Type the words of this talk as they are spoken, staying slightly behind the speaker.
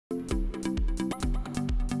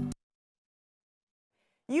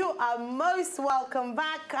You are most welcome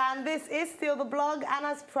back, and this is still the blog. And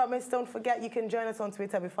as promised, don't forget you can join us on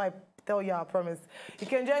Twitter. Before I tell you our promise, you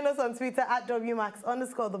can join us on Twitter at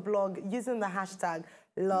WMax_the blog using the hashtag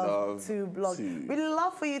Love2Blog. We'd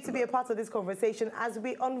love for you to be a part of this conversation as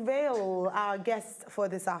we unveil our guest for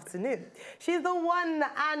this afternoon. She's the one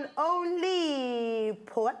and only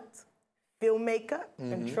poet, filmmaker,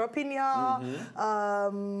 entrepreneur,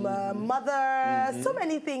 mother, so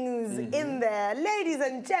many things in there. Ladies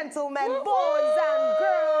and gentlemen, boys and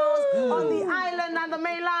girls on the island and the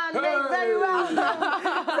mainland, make very welcome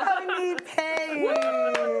Toni Payne.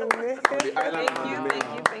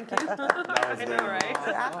 Thank you. I know, right?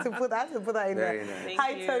 I have to put that in there. Nice.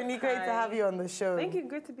 Hi, Toni. Great to have you on the show. Thank you.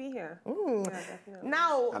 Good to be here. Yeah, definitely.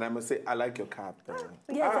 Now, and I must say, I like your cap.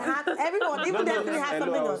 yes, a hat. Everyone, even definitely has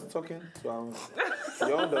something I on. was talking to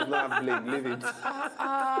your does not have leg. Leave it.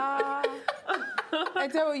 I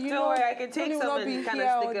tell you, Don't worry, I can take some and kind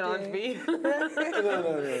of stick it on for you.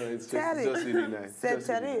 No. It's just really nice. C'est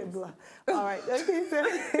terrible. All right. Okay, so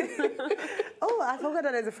oh, I forgot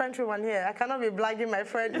that there's a French woman here. I cannot be blagging my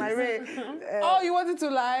friend, my way. Oh, you wanted to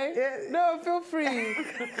lie? Yeah. No, feel free.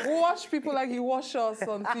 Wash people like you wash us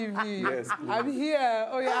on TV. Yes, I'm here.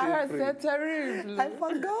 Oh, yeah, I heard c'est terrible. I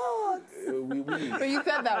forgot. But you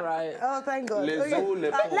said that right. Oh, thank God.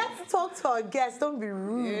 Let's talk to our guests. Don't be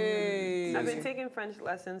rude. Yay. I've been taking French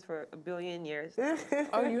lessons for a billion years.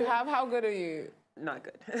 Oh, you have? How good are you? Not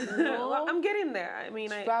good. Well, I'm getting there. I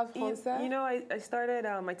mean, I started,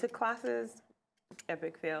 I took classes,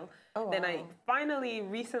 epic fail. Oh, then I finally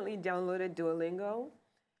recently downloaded Duolingo.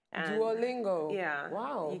 Duolingo? Yeah.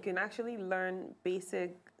 Wow. You can actually learn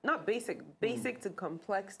basic to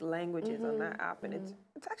complex languages on that app, and it's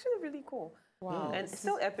actually really cool. Wow. And it's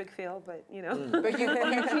still epic fail, but you know. But you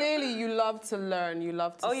clearly, you love to learn, you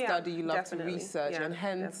love to study, you love to research, and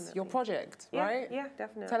hence your project, right? Yeah,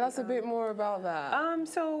 definitely. Tell us a bit more about that.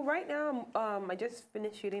 So right now, I just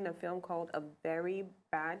finished shooting a film called A Very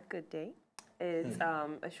Bad Good Day. It's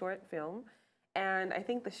a short film. And I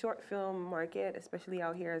think the short film market, especially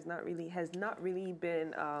out here, has not really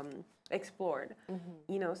been explored.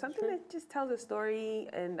 You know, something that just tells a story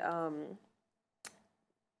and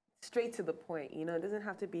straight to the point. You know, it doesn't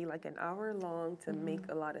have to be like an hour long to make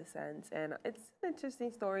a lot of sense. And it's an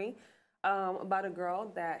interesting story about a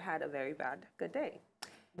girl that had a very bad good day.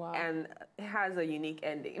 Wow. And it has a unique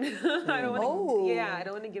ending. I don't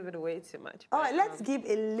want to give it away too much. But, all right, let's give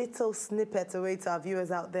a little snippet away to our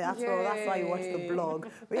viewers out there. After all, that's why you watch the blog.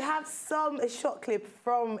 We have a short clip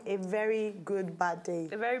from A Very Good Bad Day.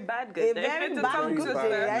 A Very Bad Good Day. A Very Bad Good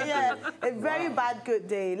Day. Yeah. A Very Bad Good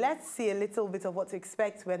Day. Let's see a little bit of what to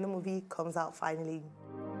expect when the movie comes out finally.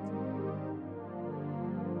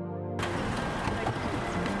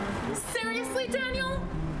 Seriously, Daniel?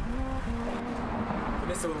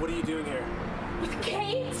 Vanessa, what are you doing here? With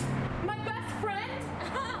Kate? My best friend?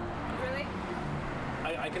 Really?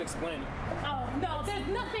 I can explain. Oh, no, there's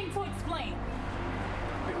nothing to explain.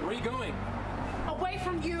 Wait, where are you going? Away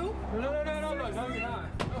from you? No, you're not. No.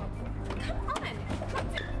 Come on.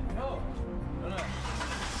 No.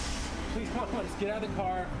 Please, come on, just get out of the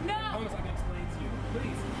car. No. I promise I can explain to you.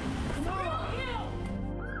 Please. No.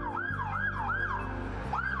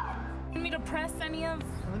 You need me to press any of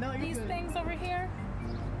these things over here?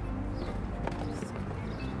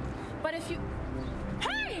 But if you...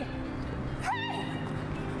 Hey! Hey!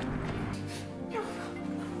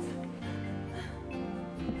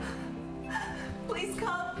 Please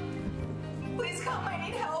come. Please come. I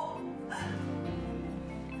need help.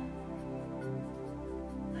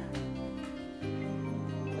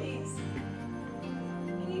 Please. I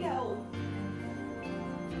need help.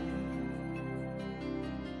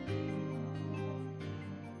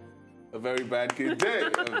 A Very Bad Good Day.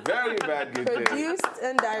 A Very Bad Good Day. Produced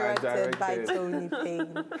and directed by Toni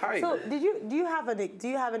Payne. Hi. So, do you have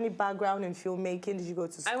any background in filmmaking? Did you go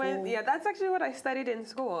to school? That's actually what I studied in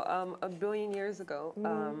school a billion years ago.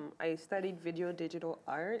 I studied video digital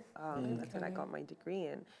art. That's what I got my degree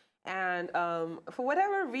in. And for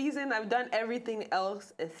whatever reason, I've done everything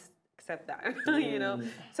else except that, you know.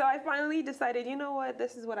 So I finally decided, you know what,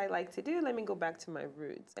 this is what I like to do. Let me go back to my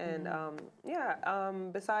roots. And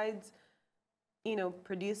besides, you know,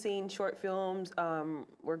 producing short films,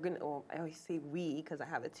 we're gonna. Well, I always say we because I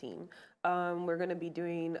have a team. We're gonna be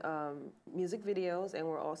doing music videos, and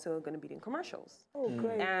we're also gonna be doing commercials. Oh,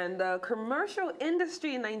 great! And the commercial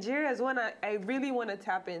industry in Nigeria is one I really want to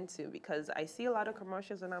tap into because I see a lot of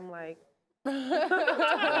commercials, and I'm like. We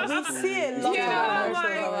see a lot of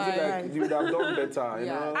commercials. You would have done better. You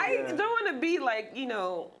know? I don't want to be like, you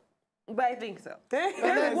know, But I think so.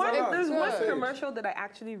 There's one commercial that I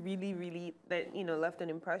actually really that left an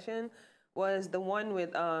impression. Was the one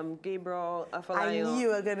with Gabriel Afolayan. I knew you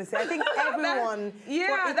were going to say. I think everyone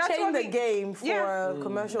changed the game for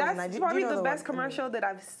commercials in Nigeria. That's probably the best commercial that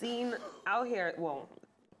I've seen out here. Well,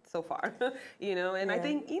 so far, And I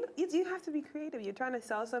think you have to be creative. You're trying to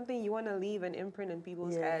sell something. You want to leave an imprint in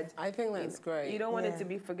people's heads. I think that's great. You don't want it to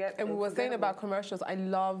be forgettable. And we were saying about commercials. I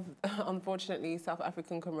love, unfortunately, South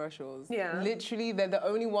African commercials. Yeah. Literally, they're the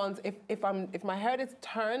only ones. If my head is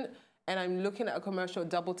turned and I'm looking at a commercial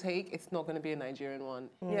double take, it's not going to be a Nigerian one.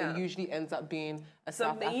 It usually ends up being a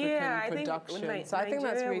South African production. So I think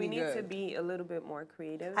that's really good. We need to be a little bit more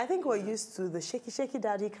creative. I think we're used to the shaky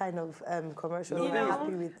daddy kind of commercial. We're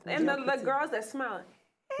happy with and the girls that smile.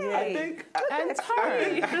 Hey. I think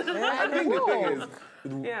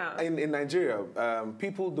the thing is, in Nigeria,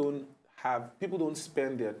 people don't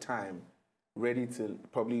spend their time ready to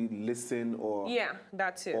probably listen or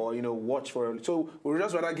that too, or watch for. So we'll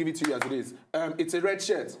just rather give it to you as it is. It's a red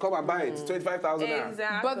shirt. Come and buy it. It's 25,000 naira.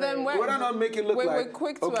 Exactly. But then we're not make it look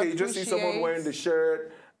like okay. You just see someone wearing the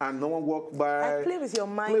shirt and no one walk by. I play with your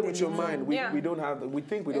mind. Play with your mind. We don't have. We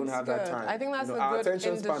think we don't have that time. I think that's a our good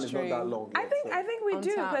attention industry. span is not that long. I think we do,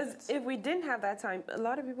 because if we didn't have that time, a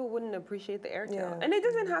lot of people wouldn't appreciate the airtime. And it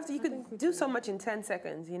doesn't have to. You could do so much in 10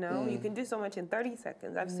 seconds. You can do so much in 30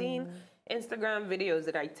 seconds. I've seen Instagram videos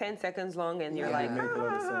that are 10 seconds long, and you're like, make a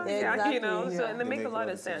lot of sense. Exactly. So and they make a lot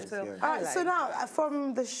of sense. So, so now,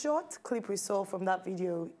 from the short clip we saw from that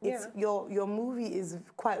video, it's your movie is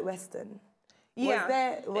quite Western.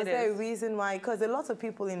 Yeah, was there a reason why? Because a lot of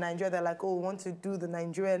people in Nigeria, they're like, oh, we want to do the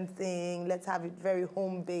Nigerian thing. Let's have it very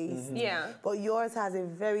home-based. Yeah. But yours has a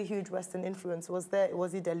very huge Western influence. Was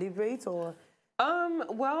it deliberate or?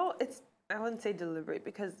 Well, I wouldn't say deliberate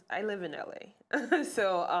because I live in LA.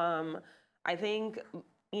 So I think,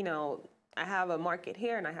 I have a market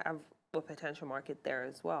here and I have a potential market there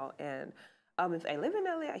as well. And if I live in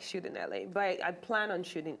LA, I shoot in LA, but I plan on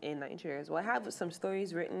shooting in Nigeria as well. I have some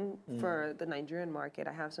stories written for the Nigerian market.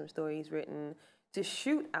 I have some stories written to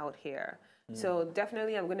shoot out here. So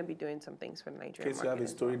definitely I'm going to be doing some things for the Nigerian market. In case you have a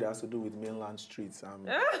story that has to do with mainland streets, I'm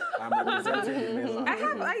representing the mainland. I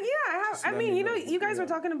have. I mean, you guys were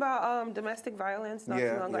talking about domestic violence not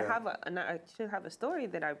too long ago. I should have a story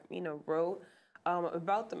that I, wrote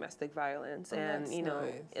about domestic violence, and in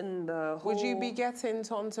the whole. Would you be getting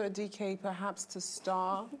Tonto DK perhaps to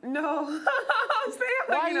star? No.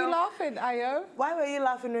 Why are you laughing, Ayo? Why were you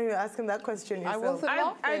laughing when you were asking that question yourself? I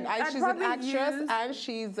wasn't laughing. She's an actress and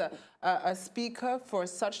she's a speaker for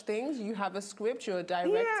such things. You have a script. You're a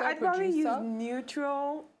director, I'd probably use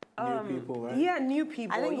neutral. New people, right? Yeah, new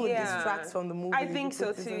people. I think it would distract from the movie. I think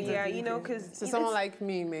so too. Yeah, because someone like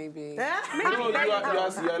me, maybe. No, you are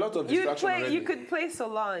a lot of distraction already. You could play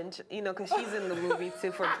Solange, because she's in the movie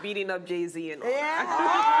too for beating up Jay-Z and all.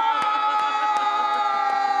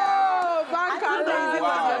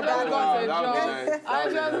 I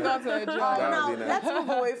just got a job. Now, let's move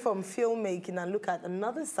away from filmmaking and look at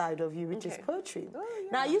another side of you, which is poetry. Oh,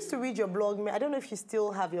 yeah. Now, I used to read your blog. I don't know if you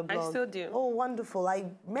still have your blog. I still do. Oh, wonderful.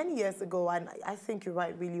 Many years ago, and I think you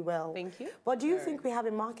write really well. Thank you. But do you think we have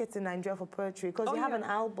a market in Nigeria for poetry? Because you have an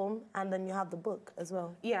album, and then you have the book as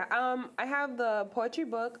well. Yeah, I have the poetry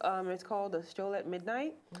book. It's called The Stroll at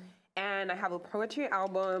Midnight. And I have a poetry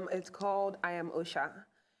album. It's called I Am Osha.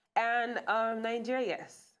 And Nigeria,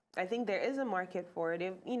 yes. I think there is a market for it.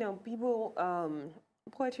 If, people,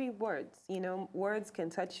 poetry, words, words can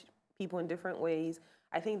touch people in different ways.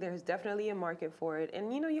 I think there's definitely a market for it.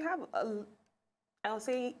 And, you have, I'll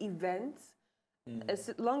say, events. As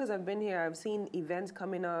long as I've been here, I've seen events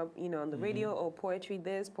coming up, on the radio, or poetry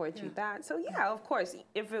this, poetry that. So, yeah, of course,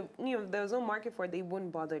 if there was no market for it, they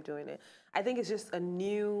wouldn't bother doing it. I think it's just a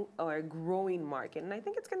new or a growing market. And I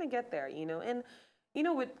think it's going to get there, And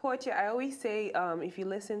with poetry, I always say, if you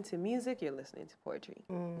listen to music, you're listening to poetry.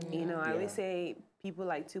 I always say people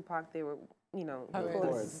like Tupac, they were,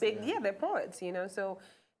 poets. Big, they're poets, So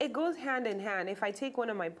it goes hand in hand. If I take one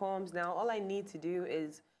of my poems now, all I need to do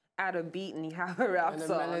is add a beat and you have a rap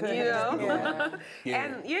song, And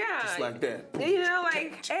just like that.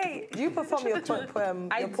 Hey. Do you perform your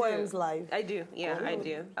poems live? I do, I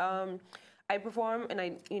do. I perform and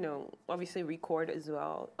I, obviously record as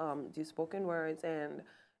well, do spoken words and,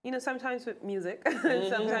 sometimes with music,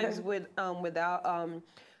 sometimes without.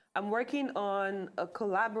 I'm working on a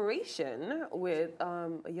collaboration with a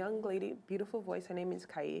young lady, beautiful voice. Her name is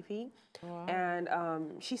Kayefi, and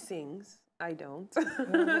she sings. I don't.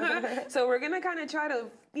 So we're gonna kind of try to,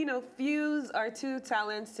 fuse our two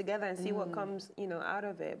talents together and see what comes, out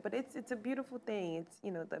of it. But it's a beautiful thing. It's,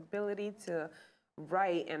 the ability to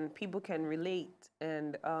write and people can relate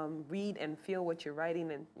and read and feel what you're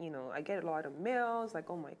writing. And, you know, I get a lot of mails like,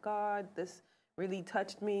 oh my God, this really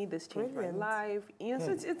touched me. This changed my life. You know,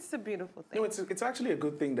 so it's a beautiful thing. No, it's actually a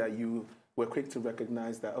good thing that you were quick to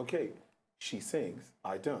recognize that, okay, she sings,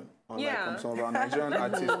 I don't. Unlike some of our Nigerian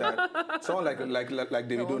artists that, someone like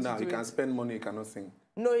Davido now, he can spend money, he cannot sing.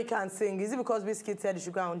 No, he can't sing. Is it because Wizkid said he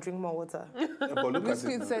should go and drink more water? But look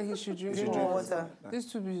Wizkid said he should drink more water.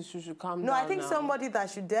 These two people should calm down. No, I think somebody that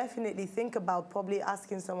should definitely think about probably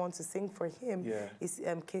asking someone to sing for him is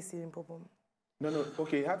Casey Limpopo. No,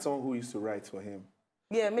 okay, he had someone who used to write for him.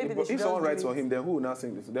 Yeah, maybe they should. If someone writes for him, then who will now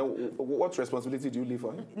sing this? Then what responsibility do you leave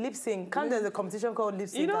for him? Lip sync. Can't there's a competition called lip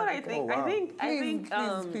sync? You know what I think? Oh,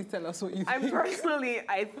 wow. Please tell us what you think.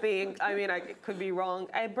 I mean, I could be wrong.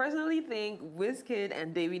 I personally think Wizkid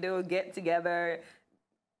and Davido get together,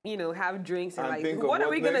 you know, have drinks and like, what are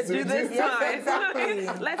we gonna do this time? Yes, exactly.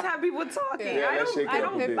 Let's have people talking. Yeah, I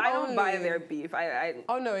don't buy their beef.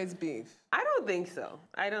 Oh no, it's beef. I don't think so.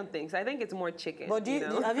 I think it's more chicken. But you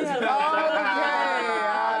know? have you heard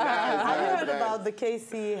about the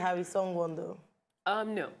Casey Harry song one though?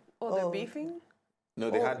 No. Oh, they're beefing? No,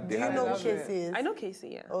 they had. Do you know who Casey is? I know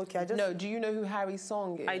Casey, yeah. Okay, No, do you know who Harry's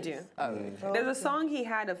song is? I do. There's a song he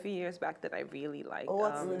had a few years back that I really liked.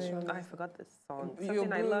 What's the name? I forgot this song.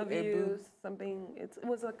 Something I love you. Something. It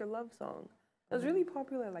was like a love song. It was really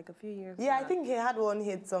popular like a few years back. Yeah, I think he had one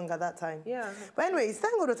hit song at that time. Yeah. But anyways,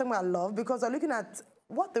 thank God we're talking about love because we're looking at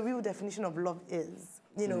what the real definition of love is.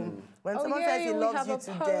 You know, when someone says he loves you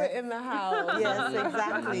to death. In the house. Yes,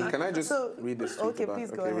 exactly. Can I just read this? Okay,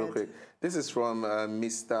 please go ahead. Real quick. This is from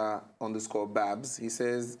Mr_Babs. He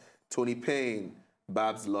says, Toni Payne,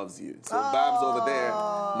 Babs loves you. So Babs over there,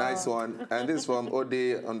 nice one. And this is from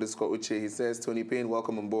Ode_Uche. He says, Toni Payne,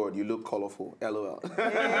 welcome on board. You look colorful. LOL.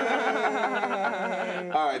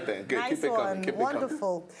 All right then, good. Nice Keep it coming. Keep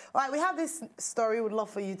Wonderful. All right, we have this story. We'd love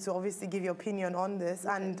for you to obviously give your opinion on this.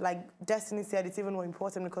 And like Destiny said, it's even more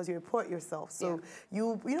important because you're a poet yourself. So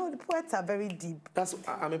you know, the poets are very deep.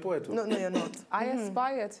 I'm a poet too. No, you're not. I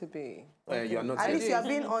aspire to be. You are not. At least you are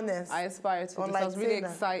being honest. I aspire to. I was really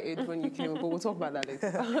excited when you came, but we'll talk about that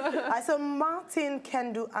later. So Martin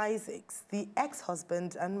Kendu Isaacs, the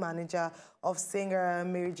ex-husband and manager of singer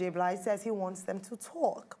Mary J. Blige, says he wants them to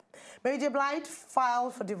talk. Mary J. Blige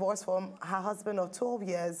filed for divorce from her husband of 12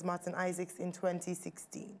 years, Martin Isaacs, in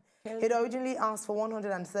 2016. He'd originally asked for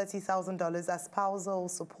 $130,000 as spousal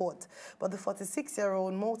support, but the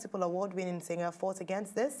 46-year-old multiple award-winning singer fought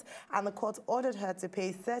against this, and the court ordered her to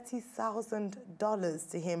pay $30,000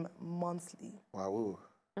 to him monthly. Wow.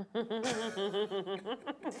 So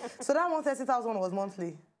that $130,000 was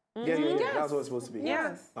monthly? Yeah, that's what it's supposed to be.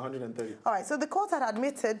 Yes. 130. All right, so the court had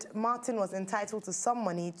admitted Martin was entitled to some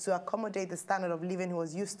money to accommodate the standard of living he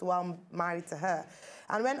was used to while married to her.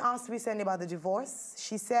 And when asked recently about the divorce,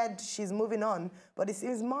 she said she's moving on, but it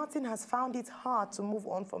seems Martin has found it hard to move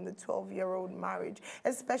on from the 12-year-old marriage,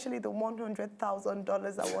 especially the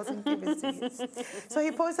 $100,000 that wasn't given to him. So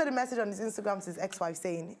he posted a message on his Instagram to his ex-wife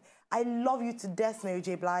saying, I love you to death, Mary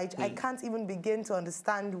J. Blige. I can't even begin to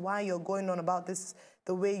understand why you're going on about this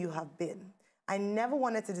the way you have been. I never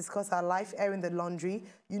wanted to discuss our life airing the laundry.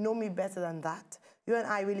 You know me better than that. You and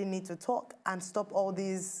I really need to talk and stop all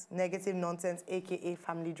these negative nonsense, AKA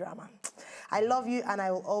family drama. I love you and I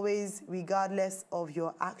will always, regardless of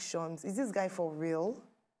your actions. Is this guy for real?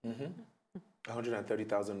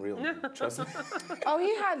 130,000 real. Trust me. Oh,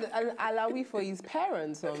 he had an alawi for his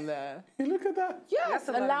parents on there. You look at that. Yes,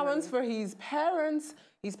 allowance for his parents'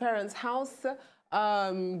 house,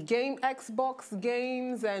 Xbox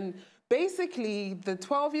games, and basically the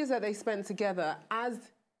 12 years that they spent together, as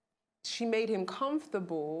she made him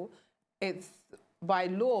comfortable, it's by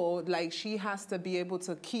law, like she has to be able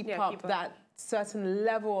to keep up that certain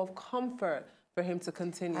level of comfort for him to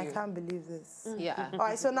continue. I can't believe this. Yeah. All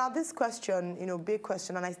right, so now this question, you know, big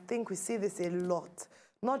question, and I think we see this a lot,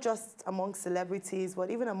 not just amongst celebrities, but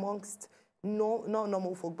even amongst not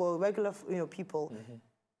normal folk, but regular, people.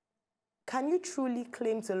 Can you truly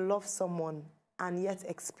claim to love someone and yet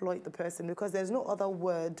exploit the person? Because there's no other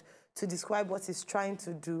word to describe what he's trying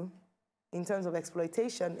to do in terms of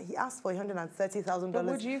exploitation. He asked for $130,000 per month. But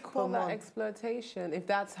would you call that exploitation if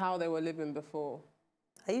that's how they were living before?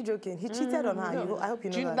 Are you joking? He cheated on her. No. I hope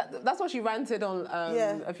you know that. That's what she ranted on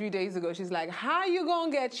a few days ago. She's like, how you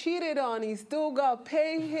gonna get cheated on? You still gotta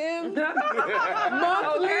pay him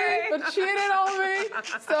monthly for cheating on me?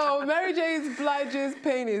 So Mary J's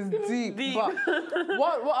pain is deep. But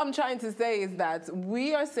what I'm trying to say is that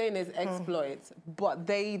we are saying it's exploits, but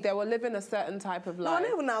they were living a certain type of life.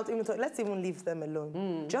 No, let's even leave them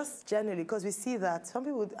alone. Just generally, because we see that some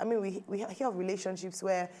people, I mean, we hear of relationships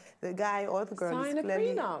where the guy or the girl is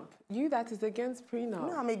clearly... prenup. You that is against prenup.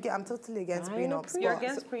 No, I'm totally against prenups. You're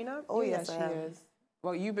against prenup? Oh, yes, she is.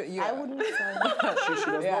 Well, I wouldn't say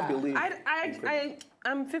she does not believe.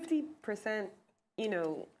 I'm 50%, you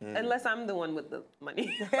know, unless I'm the one with the money.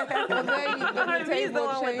 He's the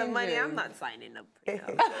one with the money. I'm not signing up. But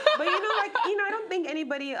I don't think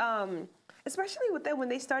anybody, especially with them when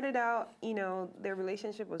they started out, you know, their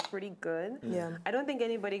relationship was pretty good. Yeah. I don't think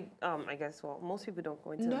anybody, I guess, well, most people don't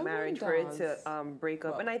go into a marriage for it to break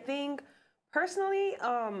up. And I think, personally,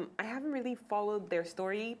 I haven't really followed their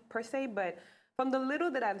story per se, but from the little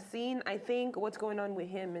that I've seen, I think what's going on with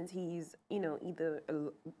him is he's, you know, either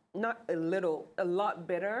a lot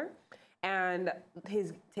bitter, and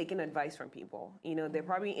he's taking advice from people. You know, they're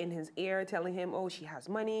probably in his ear telling him, oh, she has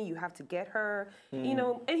money, you have to get her, you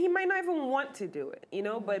know, and he might not even want to do it, you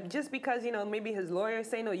know, but just because, you know, maybe his lawyer's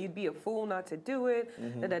saying, oh, you'd be a fool not to do it,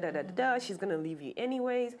 she's gonna leave you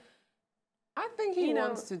anyways. I think he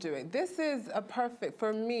wants to do it. This is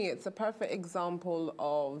for me, it's a perfect example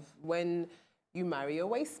of when you marry a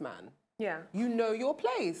waste man. Yeah. You know your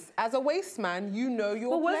place. As a waste man, you know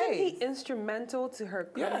your place. But wasn't he instrumental to her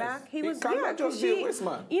comeback? He was, cannot just be a waste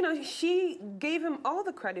man. You know, she gave him all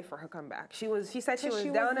the credit for her comeback. She said she was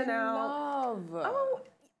down and out. Oh,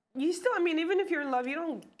 you still, I mean, even if you're in love, you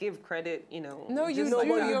don't give credit, you know. No, you do.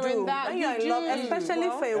 You're in that. You're in love, especially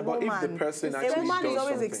for a woman. If the person actually a woman is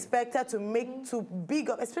always something. expected to big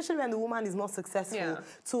up, especially when the woman is not successful,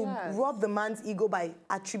 to rob the man's ego by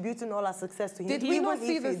attributing all her success to him. Did we not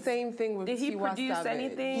see the same thing with Did he produce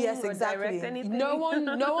anything? Yes, exactly. Or direct anything? No one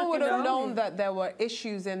would have known that there were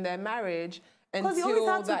issues in their marriage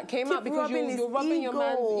until that came out, because you're rubbing your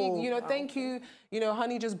man's ego. You know, thank you. You know,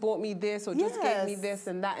 honey just bought me this, or just gave me this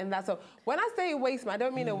and that and that. So when I say a waste man, I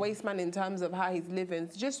don't mean a waste man in terms of how he's living.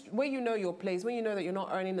 It's just where you know your place, when you know that you're not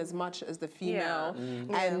earning as much as the female,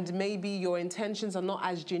 and maybe your intentions are not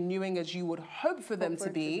as genuine as you would hope for them to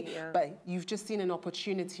be, but you've just seen an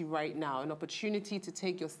opportunity right now, an opportunity to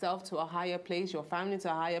take yourself to a higher place, your family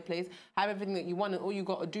to a higher place, have everything that you want, and all you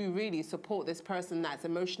got to do really is support this person that's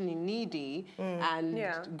emotionally needy and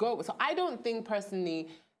go. So I don't think personally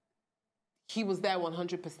he was there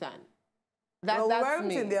 100%. That's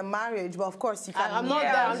me. In their marriage, but of course you can't. I'm not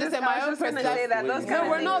there. I'm just saying my own perspective. No,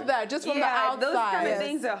 we're not there. Just from the outside. Those kind of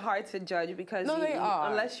things are hard to judge because they are.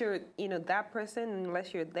 Unless you're, you know, that person,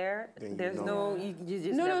 unless you're there, there's no. You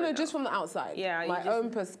just never know. Just from the outside. Yeah, my own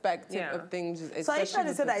perspective of things. So I trying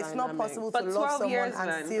to say that it's not possible to love someone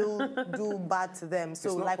and still do bad to them.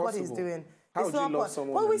 So like what he's doing. How would you love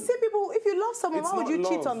someone? Well, we see people, if you love someone, why would you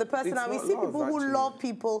cheat on the person? And we see people who love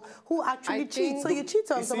people who actually cheat. So you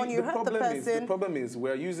cheat on someone, you hurt the person. The problem is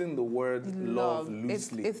we're using the word love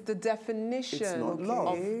loosely. It's the definition of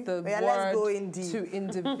the let's go in deep. to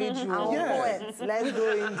individual. Poets, let's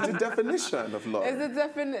go in deep. The definition of love. It's a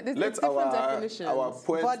different definition. Our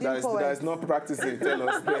poet that is not practicing tell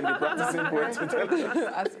us, then the practicing poet to tell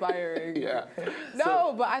us. Aspiring. Yeah.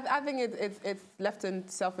 No, but I think it's left in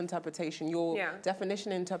self-interpretation. Your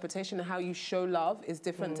definition and interpretation of how you show love is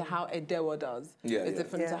different to how Edewa does. It's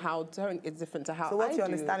different to how Toni. It's different to how So what's your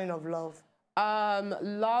understanding of love?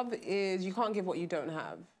 Love is you can't give what you don't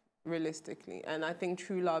have, realistically. And I think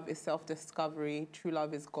true love is self-discovery. True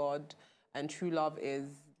love is God, and true love is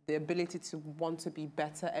the ability to want to be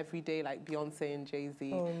better every day, like Beyonce and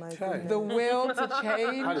Jay-Z. Oh my goodness. The will to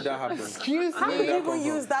change. How did that happen? Excuse me. How do you even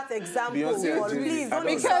use that example? Please,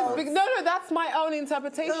 no, that's my own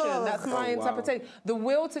interpretation. That's my interpretation. The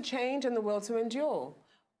will to change and the will to endure.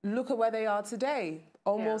 Look at where they are today,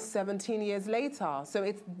 almost 17 years later. So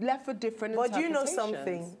it's left for different interpretations. But you know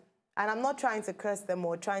something? And I'm not trying to curse them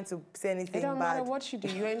or trying to say anything bad. It don't matter what you do.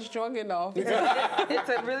 You ain't strong enough. It's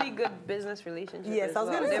a really good business relationship. Yes, I was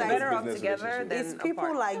going to say. They're better off together than It's people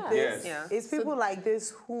apart. like this. It's people like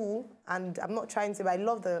this who, and I'm not trying to, but I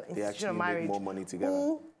love the institution of marriage. Make more money together.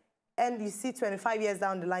 Who, and you see 25 years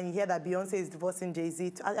down the line, you hear that Beyonce is divorcing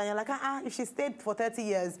Jay-Z, and you're like, if she stayed for 30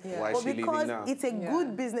 years. Why is she leaving now? It's a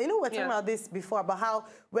good business. You know, we were talking about this before, about how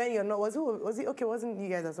when you're not, wasn't you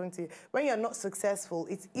guys, I was going to, when you're not successful,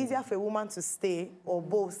 it's easier for a woman to stay, or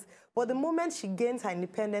both, But the moment she gains her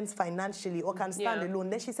independence financially or can stand alone,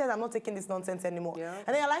 then she says, I'm not taking this nonsense anymore. Yeah.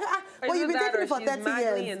 And then you're like, well, you've been taking it for 30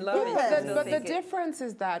 years. But the difference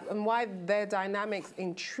is that, and why their dynamics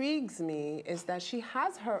intrigues me, is that she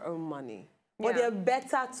has her own money. But they're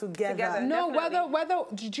better together. No, whether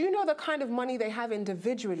do you know the kind of money they have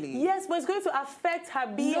individually? Yes, but it's going to affect her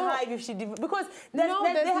beehive if she because they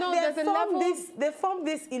form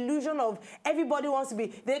this illusion of everybody wants to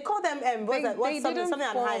be. They call them Bonnie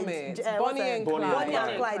and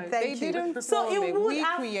Clyde. Thank you. So it would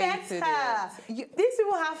affect her. These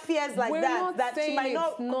people have fears like that she might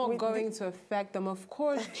not. It's not going to affect them. Of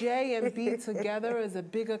course, J and B together is a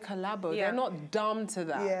bigger collabo. They're not dumb to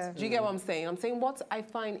that. Yeah. Do you get what I'm saying? I'm saying what I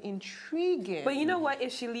find intriguing. But you know what?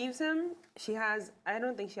 If she leaves him, I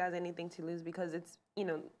don't think she has anything to lose because it's,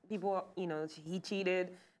 people, he cheated.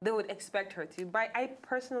 They would expect her to. But I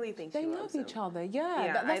personally think they love each other. Yeah.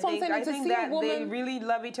 Yeah, that's what I'm saying. I think that they really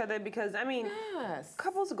love each other because, I mean,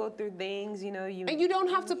 couples go through things, and you don't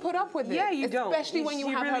have to put up with it. Yeah, you don't. Especially when you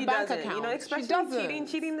have her bank account. Especially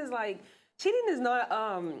cheating is not,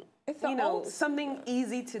 something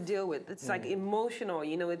easy to deal with. It's like emotional,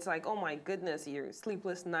 it's like, oh my goodness, your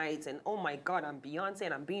sleepless nights, and oh my God, I'm Beyonce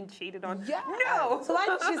and I'm being cheated on. Yeah. No! So why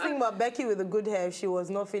did she sing about Becky with the good hair if she was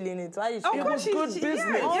not feeling it? Why is she? Of course, good business.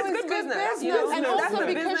 Yeah, it's good business. And that's also the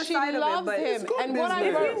because business she side loves of it. him. And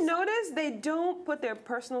if you notice, they don't put their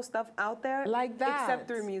personal stuff out there like that, except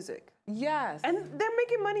through music. Yes. And they're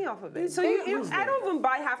making money off of it. So I don't even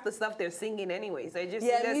buy half the stuff they're singing anyways. They're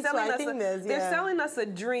selling us a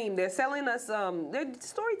dream. They're selling us they're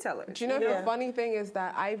storytellers. Do you know the funny thing is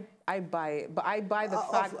that I buy it, but I buy the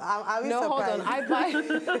fact. Hold on. I buy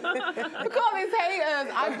because it's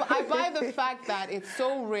haters. I buy the fact that it's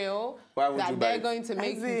so real that they're going to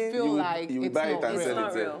make you feel like it's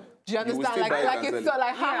not real. Do you understand? Like it's so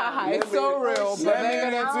like ha. It's so real.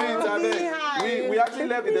 We actually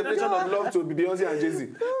left the definition of love to Beyonce and Jay-Z.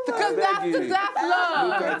 Because that's love.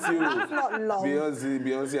 Look at you. That's not love.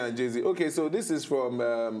 Beyonce and Jay-Z. Okay, so this is from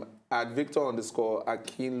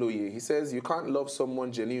 @Victor_Akinloye. He says, you can't love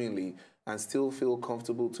someone genuinely and still feel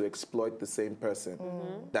comfortable to exploit the same person.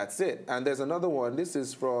 That's it. And there's another one. This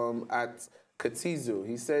is from @Katizo.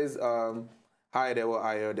 He says, hi there,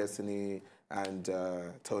 Ayo, Destiny, and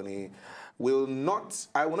Tony. I will not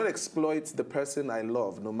exploit the person I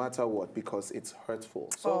love, no matter what, because it's hurtful.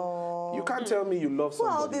 So you can't tell me you love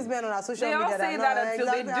somebody. Well, all these men on our social media. They all say that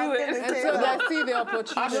until they do it. Until they see the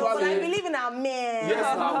opportunity. I believe in our men.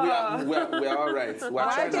 Yes, we're all right. So we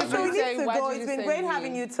need to go. It's been great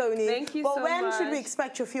having you, Toni. Thank you so much. But when should we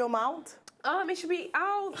expect your film out? It should be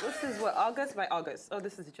out. This is what, August? By August. Oh,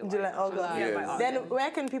 this is July. August. Yeah, by August. Then where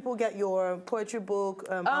can people get your poetry book,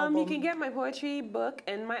 album? You can get my poetry book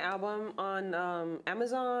and my album on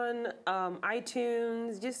Amazon,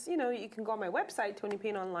 iTunes. Just, you can go on my website,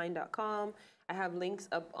 ToniPayneOnline.com. I have links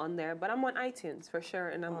up on there, but I'm on iTunes for sure,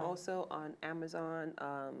 and I'm also on Amazon,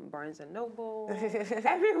 Barnes & Noble,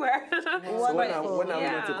 everywhere. So when are we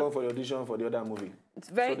going to come for the audition for the other movie? It's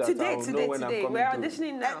today. We're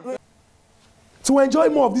auditioning now. To enjoy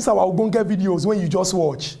more of these our Ogbonge videos when you just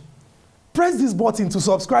watch, press this button to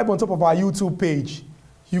subscribe on top of our YouTube page.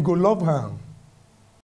 You go love her.